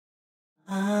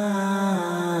I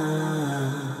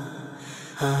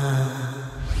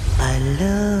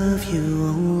love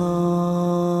you, Allah.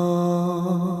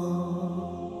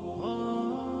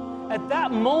 At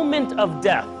that moment of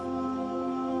death,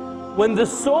 when the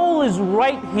soul is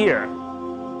right here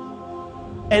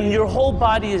and your whole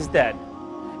body is dead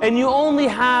and you only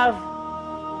have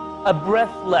a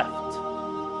breath left,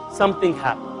 something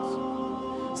happens.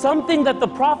 Something that the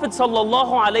Prophet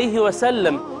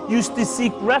ﷺ used to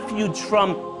seek refuge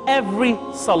from every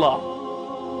salah.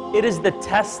 It is the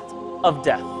test of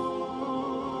death.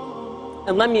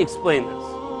 And let me explain this.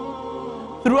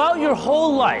 Throughout your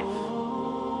whole life,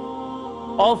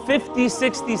 all 50,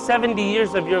 60, 70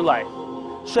 years of your life,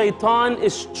 Shaitan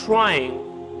is trying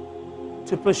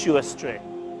to push you astray.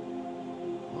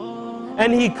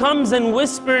 And he comes and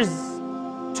whispers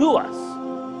to us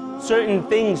certain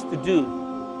things to do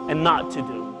and not to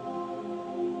do.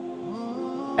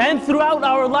 And throughout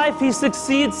our life, he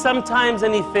succeeds sometimes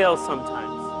and he fails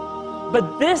sometimes.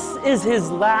 But this is his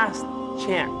last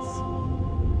chance,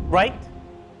 right?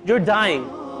 You're dying,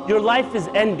 your life is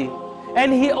ending,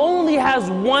 and he only has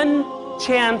one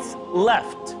chance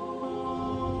left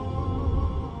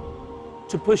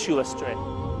to push you astray.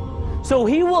 So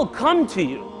he will come to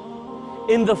you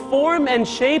in the form and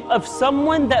shape of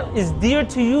someone that is dear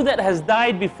to you that has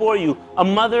died before you, a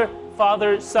mother,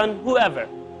 father, son, whoever.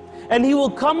 And he will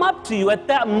come up to you at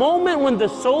that moment when the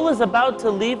soul is about to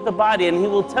leave the body, and he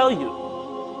will tell you,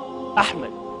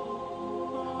 Ahmed,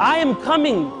 I am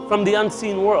coming from the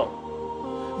unseen world.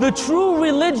 The true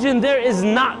religion there is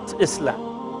not Islam.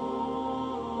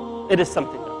 It is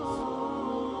something else.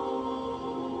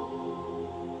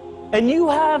 And you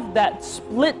have that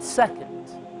split second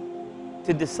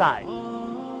to decide.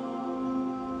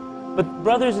 But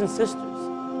brothers and sisters,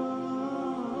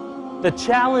 the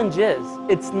challenge is,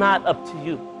 it's not up to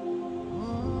you.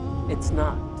 It's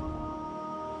not.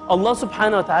 Allah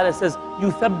subhanahu wa ta'ala says,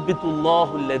 يُثَبِّتُ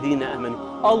اللَّهُ الَّذِينَ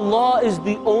آمَنُوا. Allah is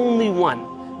the only one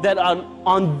that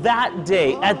on that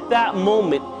day, at that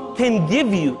moment, can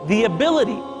give you the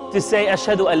ability to say,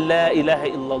 أَشْهَدُ أَن لَا إِلَهَ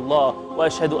إِلَّا اللَّهُ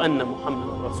وَأَشْهَدُ أَنَّ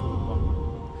مُحَمَّدًا رَسُولُ اللَّهِ.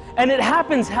 And it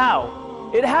happens how?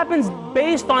 It happens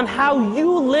based on how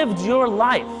you lived your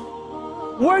life.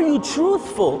 Were you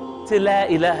truthful to La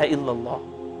ilaha illallah?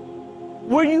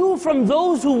 Were you from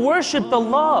those who worshipped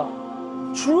Allah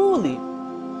truly,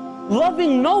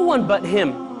 loving no one but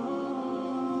Him,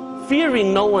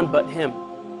 fearing no one but Him,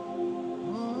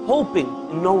 hoping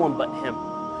in no one but Him?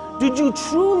 Did you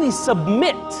truly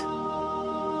submit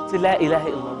to La ilaha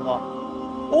illallah?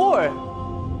 Or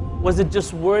was it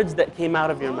just words that came out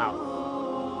of your mouth?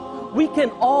 We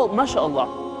can all, mashallah,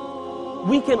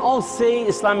 we can all say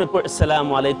Islamic words,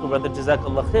 Assalamu alaikum, brother,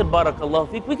 Jazakallah khair, Barakallahu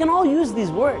feek. We can all use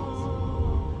these words.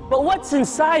 But what's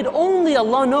inside, only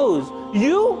Allah knows.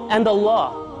 You and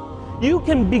Allah. You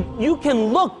can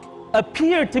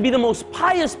appear to be the most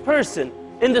pious person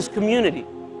in this community,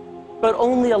 but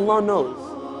only Allah knows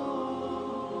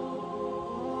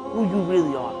who you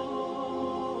really are.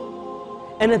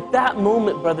 And at that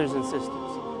moment, brothers and sisters,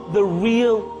 the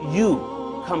real you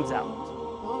comes out.